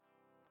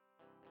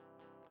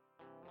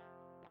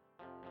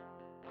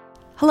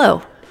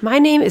Hello, my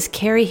name is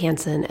Carrie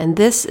Hansen, and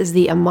this is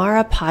the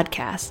Amara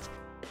Podcast.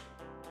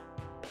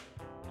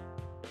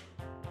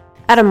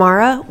 At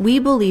Amara, we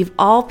believe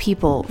all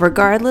people,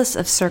 regardless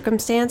of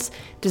circumstance,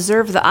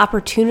 deserve the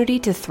opportunity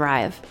to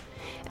thrive.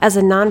 As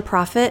a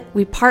nonprofit,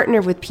 we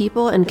partner with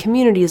people and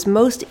communities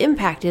most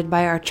impacted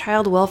by our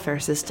child welfare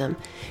system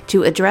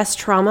to address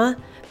trauma,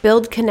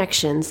 build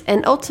connections,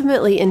 and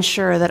ultimately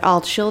ensure that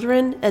all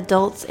children,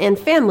 adults, and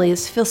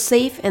families feel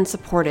safe and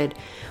supported,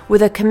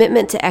 with a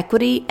commitment to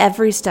equity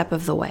every step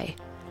of the way.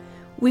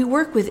 We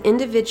work with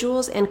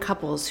individuals and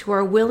couples who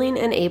are willing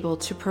and able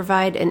to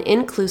provide an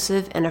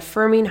inclusive and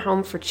affirming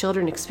home for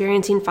children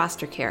experiencing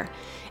foster care.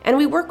 And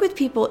we work with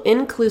people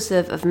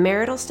inclusive of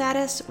marital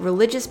status,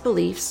 religious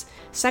beliefs,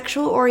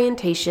 sexual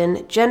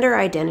orientation, gender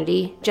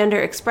identity,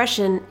 gender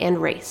expression,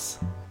 and race.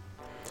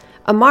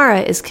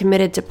 Amara is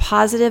committed to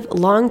positive,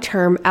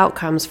 long-term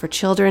outcomes for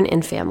children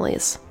and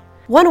families.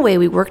 One way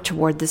we work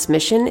toward this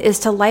mission is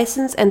to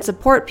license and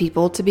support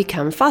people to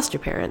become foster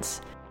parents.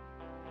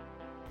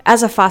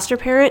 As a foster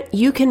parent,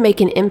 you can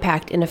make an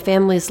impact in a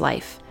family's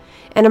life,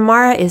 and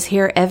Amara is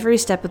here every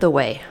step of the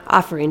way,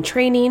 offering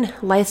training,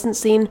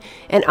 licensing,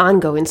 and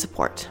ongoing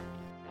support.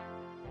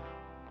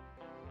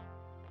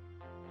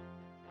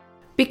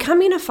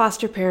 Becoming a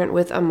foster parent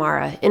with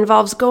Amara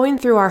involves going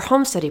through our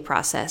home study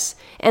process,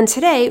 and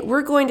today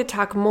we're going to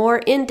talk more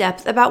in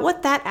depth about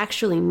what that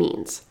actually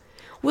means.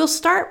 We'll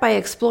start by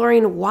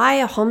exploring why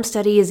a home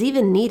study is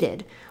even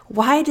needed.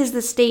 Why does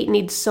the state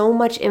need so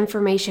much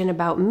information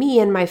about me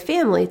and my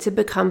family to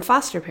become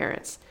foster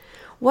parents?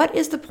 What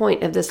is the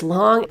point of this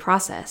long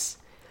process?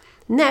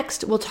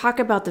 Next, we'll talk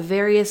about the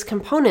various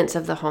components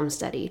of the home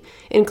study,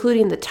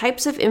 including the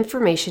types of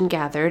information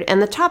gathered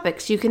and the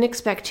topics you can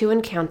expect to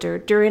encounter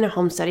during a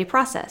home study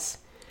process.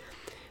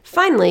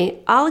 Finally,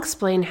 I'll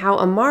explain how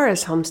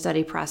Amara's home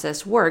study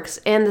process works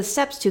and the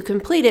steps to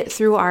complete it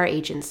through our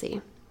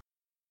agency.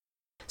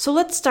 So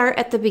let's start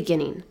at the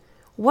beginning.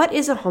 What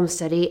is a home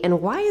study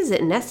and why is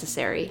it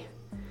necessary?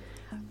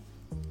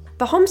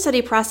 The home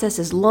study process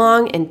is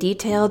long and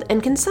detailed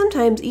and can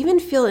sometimes even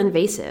feel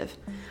invasive.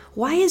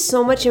 Why is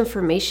so much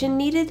information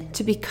needed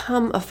to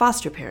become a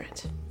foster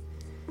parent?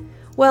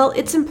 Well,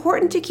 it's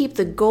important to keep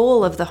the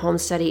goal of the home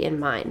study in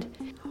mind.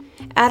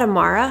 At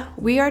Amara,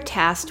 we are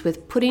tasked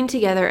with putting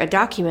together a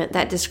document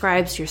that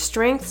describes your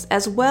strengths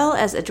as well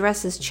as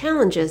addresses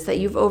challenges that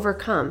you've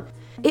overcome.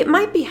 It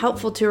might be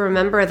helpful to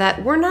remember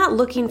that we're not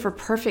looking for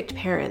perfect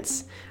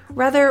parents.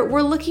 Rather,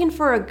 we're looking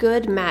for a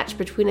good match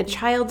between a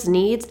child's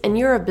needs and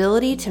your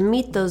ability to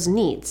meet those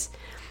needs.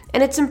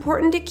 And it's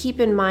important to keep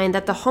in mind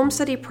that the home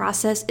study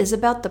process is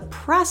about the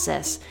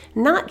process,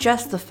 not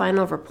just the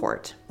final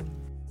report.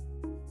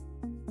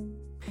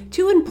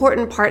 Two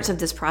important parts of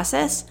this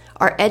process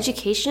are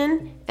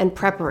education and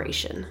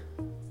preparation.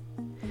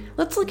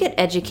 Let's look at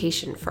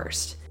education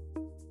first.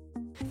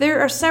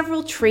 There are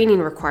several training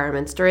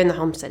requirements during the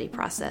home study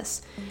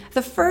process.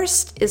 The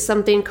first is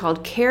something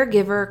called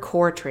Caregiver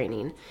Core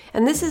Training,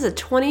 and this is a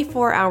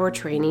 24-hour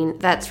training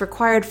that's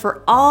required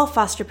for all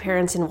foster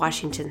parents in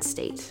Washington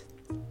state.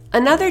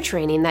 Another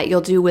training that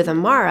you'll do with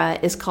Amara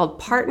is called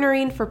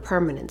Partnering for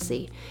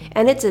Permanency,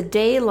 and it's a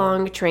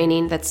day-long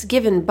training that's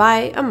given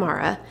by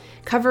Amara,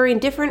 covering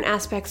different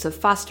aspects of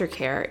foster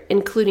care,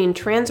 including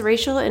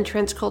transracial and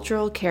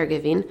transcultural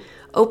caregiving,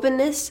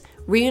 openness,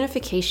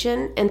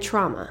 reunification, and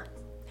trauma.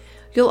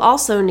 You'll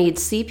also need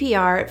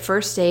CPR,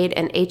 first aid,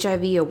 and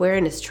HIV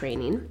awareness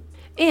training.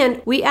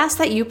 And we ask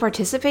that you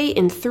participate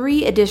in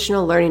 3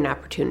 additional learning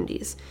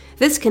opportunities.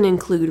 This can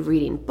include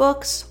reading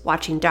books,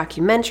 watching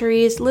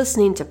documentaries,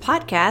 listening to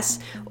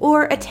podcasts,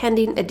 or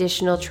attending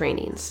additional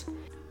trainings.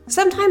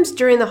 Sometimes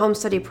during the home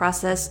study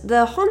process,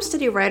 the home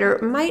study writer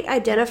might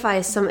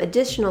identify some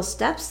additional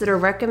steps that are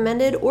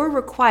recommended or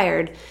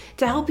required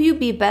to help you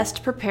be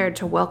best prepared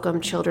to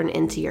welcome children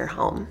into your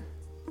home.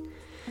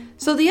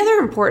 So the other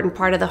important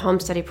part of the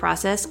home study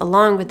process,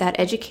 along with that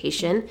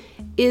education,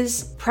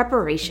 is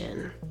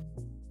preparation.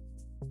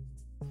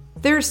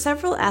 There are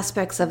several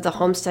aspects of the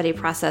home study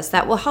process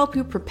that will help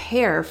you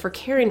prepare for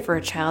caring for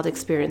a child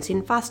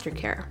experiencing foster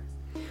care.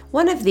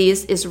 One of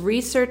these is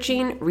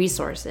researching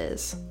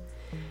resources.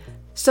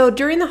 So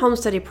during the home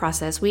study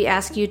process, we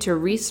ask you to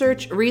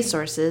research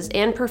resources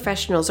and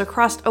professionals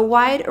across a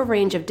wide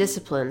range of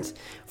disciplines.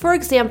 For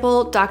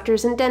example,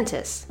 doctors and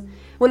dentists.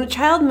 When a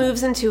child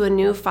moves into a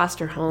new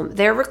foster home,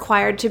 they're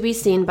required to be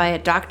seen by a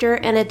doctor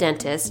and a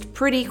dentist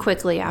pretty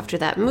quickly after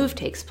that move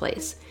takes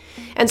place.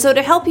 And so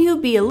to help you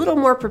be a little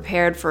more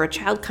prepared for a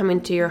child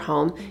coming to your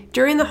home,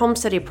 during the home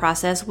study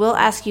process, we'll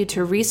ask you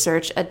to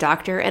research a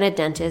doctor and a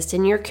dentist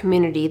in your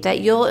community that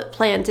you'll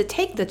plan to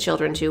take the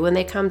children to when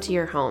they come to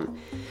your home,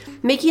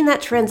 making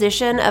that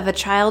transition of a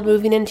child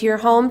moving into your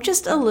home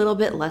just a little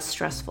bit less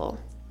stressful.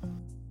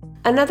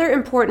 Another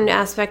important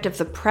aspect of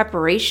the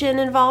preparation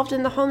involved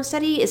in the home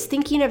study is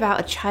thinking about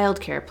a child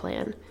care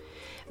plan.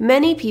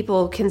 Many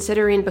people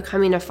considering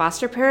becoming a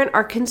foster parent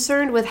are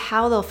concerned with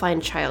how they'll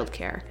find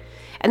childcare.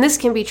 And this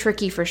can be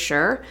tricky for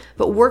sure,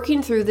 but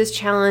working through this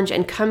challenge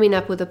and coming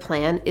up with a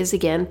plan is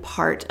again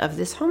part of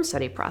this home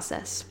study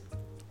process.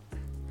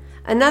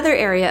 Another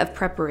area of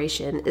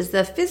preparation is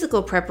the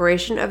physical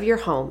preparation of your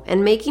home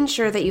and making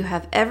sure that you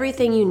have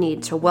everything you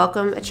need to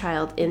welcome a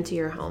child into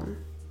your home.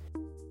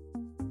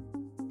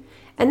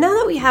 And now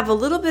that we have a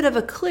little bit of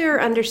a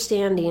clearer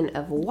understanding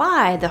of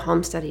why the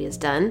home study is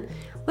done,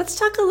 let's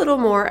talk a little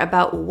more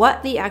about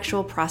what the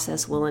actual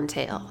process will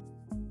entail.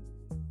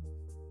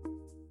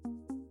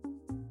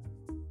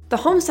 The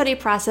home study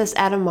process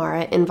at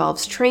Amara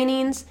involves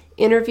trainings,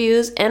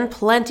 interviews, and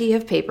plenty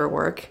of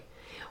paperwork.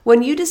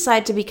 When you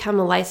decide to become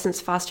a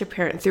licensed foster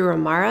parent through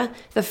Amara,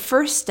 the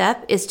first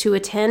step is to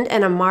attend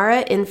an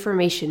Amara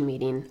Information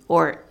Meeting,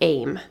 or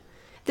AIM.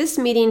 This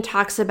meeting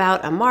talks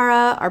about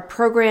Amara, our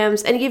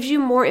programs, and gives you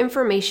more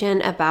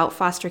information about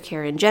foster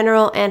care in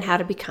general and how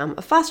to become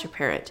a foster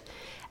parent.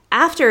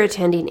 After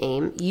attending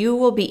AIM, you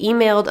will be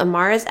emailed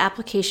Amara's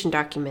application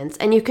documents,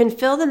 and you can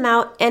fill them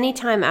out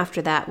anytime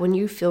after that when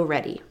you feel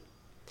ready.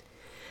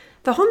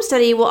 The home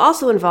study will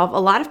also involve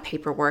a lot of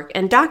paperwork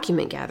and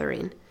document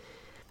gathering.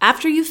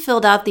 After you've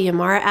filled out the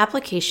Amara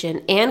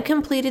application and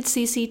completed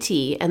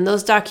CCT and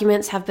those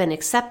documents have been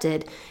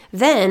accepted,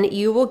 then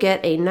you will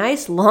get a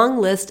nice long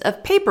list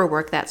of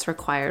paperwork that's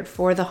required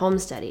for the home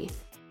study.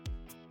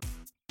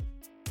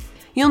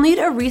 You'll need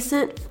a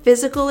recent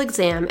physical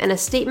exam and a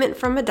statement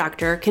from a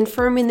doctor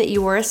confirming that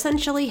you are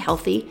essentially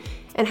healthy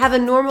and have a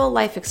normal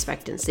life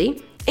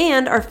expectancy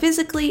and are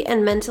physically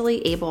and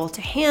mentally able to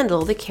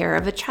handle the care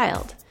of a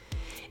child.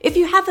 If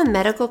you have a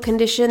medical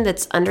condition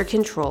that's under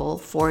control,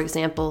 for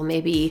example,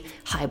 maybe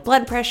high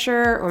blood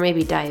pressure or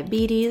maybe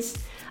diabetes,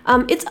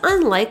 it's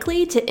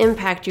unlikely to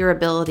impact your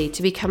ability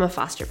to become a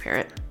foster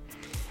parent.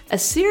 A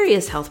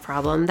serious health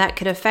problem that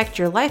could affect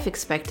your life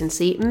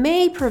expectancy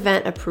may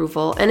prevent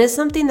approval and is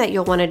something that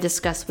you'll want to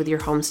discuss with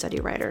your home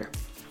study writer.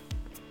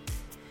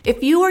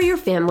 If you or your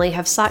family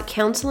have sought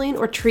counseling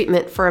or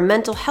treatment for a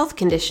mental health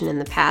condition in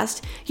the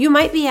past, you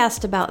might be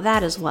asked about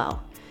that as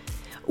well.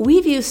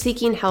 We view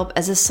seeking help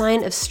as a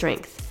sign of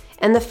strength,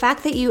 and the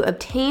fact that you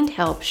obtained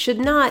help should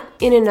not,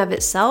 in and of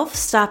itself,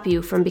 stop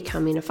you from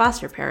becoming a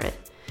foster parent.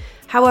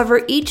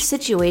 However, each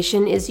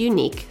situation is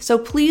unique, so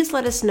please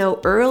let us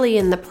know early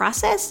in the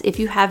process if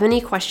you have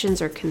any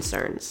questions or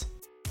concerns.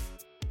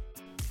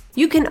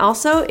 You can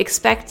also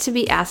expect to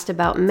be asked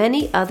about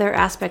many other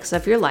aspects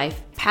of your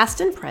life, past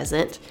and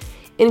present,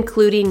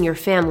 including your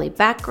family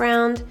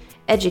background,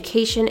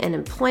 education and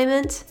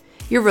employment,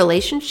 your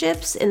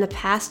relationships in the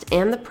past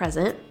and the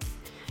present,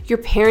 your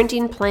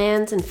parenting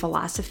plans and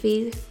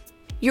philosophy,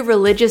 your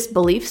religious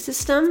belief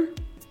system,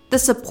 the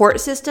support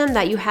system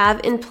that you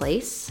have in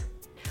place,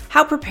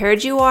 how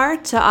prepared you are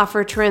to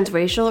offer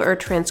transracial or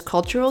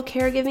transcultural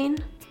caregiving,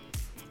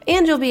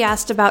 and you'll be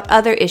asked about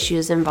other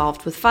issues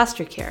involved with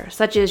foster care,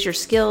 such as your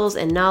skills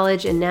and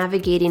knowledge in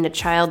navigating a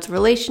child's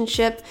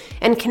relationship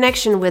and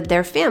connection with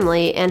their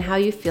family and how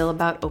you feel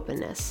about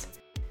openness,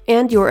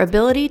 and your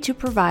ability to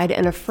provide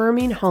an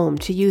affirming home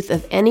to youth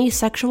of any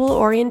sexual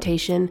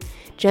orientation,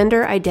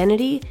 gender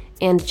identity,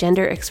 and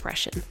gender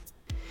expression.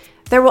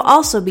 There will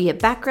also be a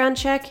background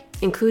check,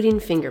 including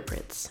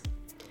fingerprints.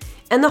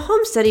 And the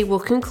home study will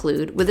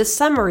conclude with a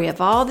summary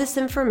of all this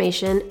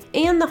information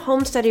and the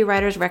home study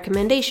writer's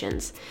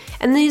recommendations.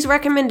 And these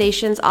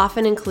recommendations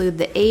often include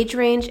the age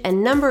range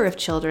and number of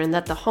children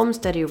that the home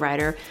study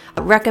writer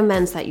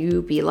recommends that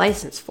you be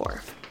licensed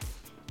for.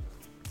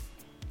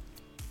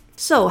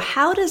 So,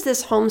 how does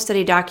this home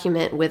study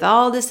document with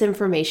all this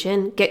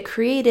information get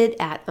created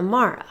at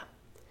Amara?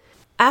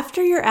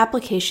 After your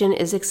application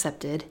is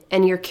accepted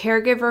and your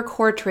caregiver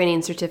core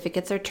training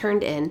certificates are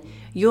turned in,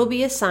 you'll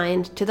be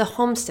assigned to the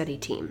home study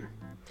team.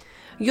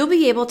 You'll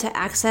be able to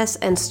access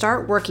and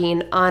start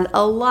working on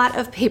a lot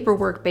of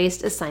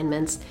paperwork-based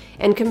assignments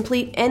and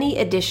complete any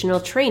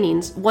additional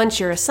trainings once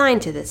you're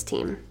assigned to this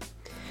team.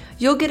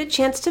 You'll get a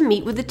chance to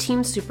meet with the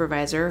team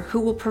supervisor who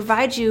will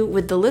provide you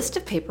with the list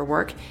of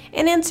paperwork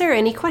and answer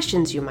any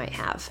questions you might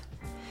have.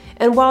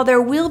 And while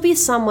there will be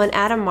someone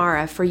at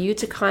Amara for you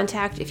to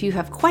contact if you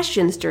have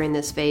questions during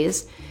this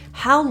phase,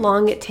 how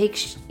long it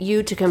takes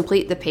you to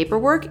complete the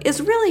paperwork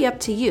is really up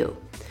to you.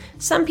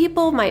 Some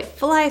people might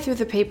fly through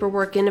the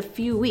paperwork in a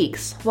few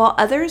weeks, while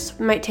others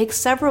might take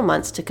several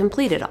months to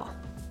complete it all.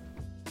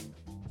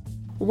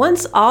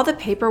 Once all the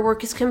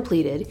paperwork is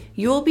completed,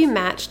 you will be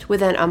matched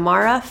with an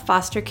Amara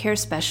Foster Care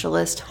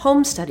Specialist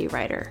home study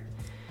writer.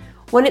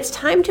 When it's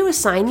time to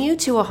assign you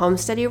to a home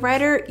study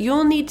writer,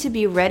 you'll need to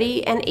be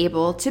ready and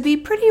able to be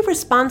pretty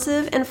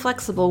responsive and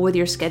flexible with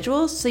your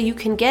schedule so you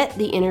can get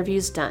the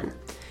interviews done.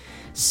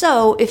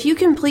 So, if you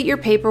complete your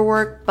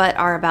paperwork but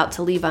are about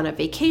to leave on a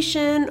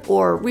vacation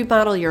or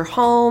remodel your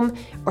home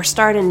or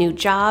start a new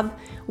job,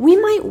 we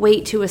might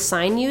wait to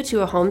assign you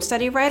to a home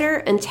study writer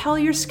until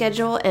your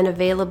schedule and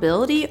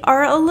availability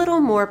are a little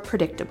more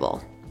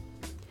predictable.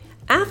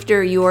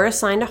 After you are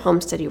assigned a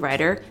home study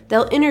writer,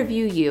 they'll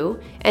interview you,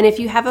 and if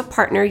you have a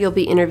partner, you'll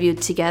be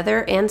interviewed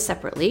together and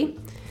separately.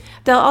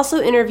 They'll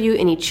also interview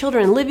any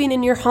children living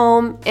in your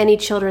home, any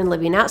children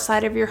living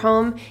outside of your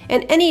home,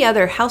 and any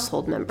other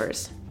household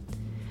members.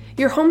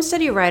 Your home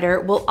study writer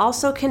will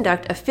also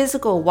conduct a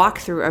physical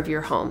walkthrough of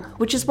your home,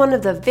 which is one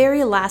of the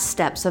very last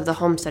steps of the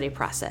home study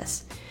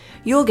process.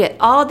 You'll get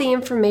all the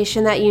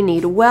information that you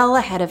need well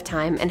ahead of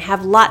time and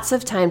have lots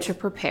of time to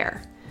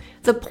prepare.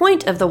 The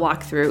point of the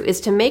walkthrough is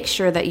to make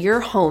sure that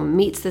your home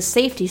meets the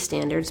safety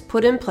standards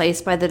put in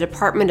place by the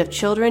Department of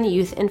Children,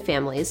 Youth, and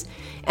Families,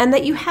 and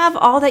that you have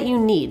all that you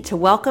need to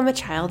welcome a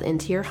child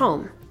into your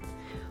home.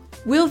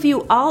 We'll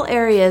view all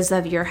areas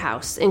of your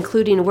house,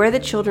 including where the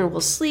children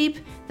will sleep,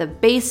 the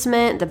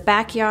basement, the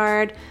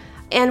backyard,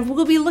 and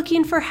we'll be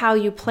looking for how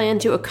you plan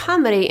to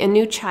accommodate a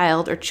new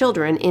child or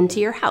children into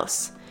your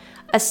house.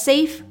 A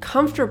safe,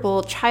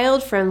 comfortable,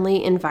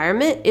 child-friendly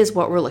environment is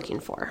what we're looking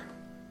for.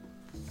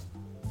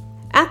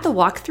 At the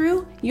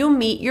walkthrough, you'll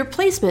meet your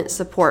placement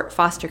support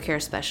foster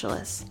care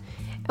specialists.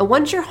 And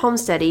once your home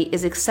study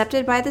is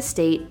accepted by the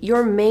state,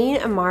 your main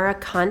Amara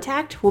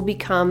contact will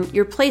become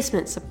your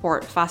placement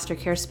support foster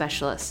care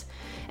specialist.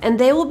 And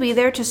they will be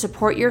there to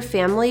support your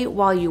family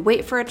while you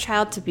wait for a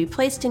child to be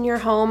placed in your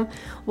home,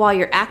 while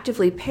you're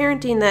actively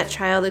parenting that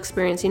child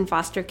experiencing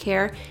foster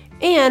care,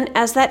 and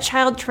as that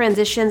child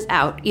transitions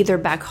out, either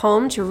back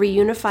home to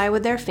reunify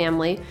with their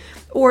family,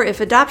 or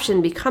if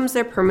adoption becomes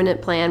their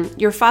permanent plan,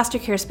 your foster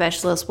care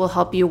specialist will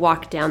help you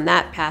walk down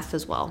that path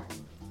as well.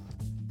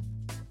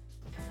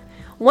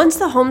 Once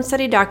the home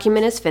study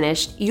document is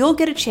finished, you'll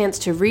get a chance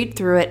to read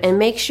through it and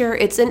make sure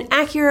it's an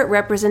accurate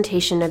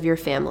representation of your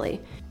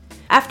family.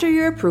 After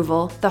your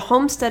approval, the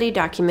home study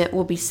document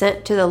will be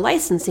sent to the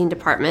licensing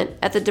department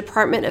at the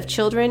Department of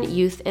Children,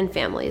 Youth, and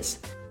Families.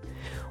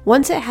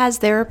 Once it has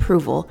their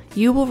approval,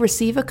 you will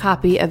receive a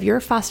copy of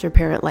your foster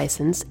parent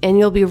license and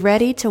you'll be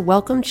ready to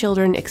welcome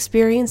children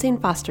experiencing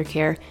foster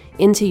care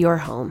into your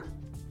home.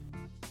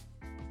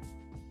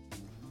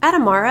 At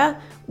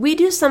Amara, we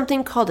do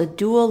something called a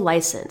dual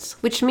license,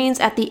 which means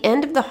at the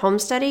end of the home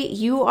study,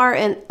 you are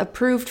an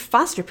approved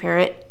foster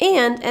parent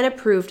and an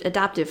approved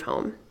adoptive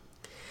home.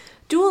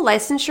 Dual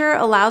licensure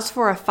allows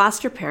for a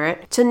foster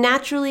parent to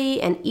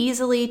naturally and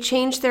easily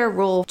change their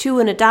role to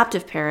an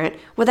adoptive parent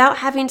without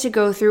having to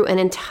go through an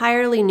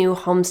entirely new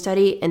home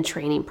study and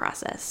training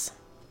process.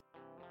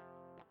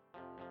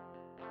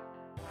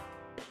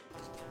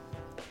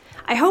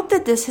 I hope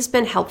that this has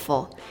been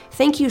helpful.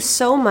 Thank you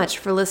so much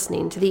for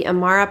listening to the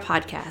Amara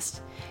podcast.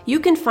 You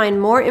can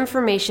find more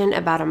information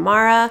about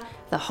Amara,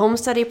 the home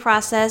study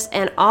process,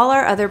 and all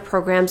our other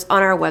programs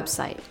on our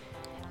website,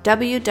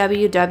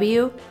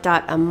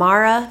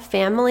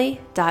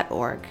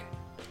 www.amarafamily.org.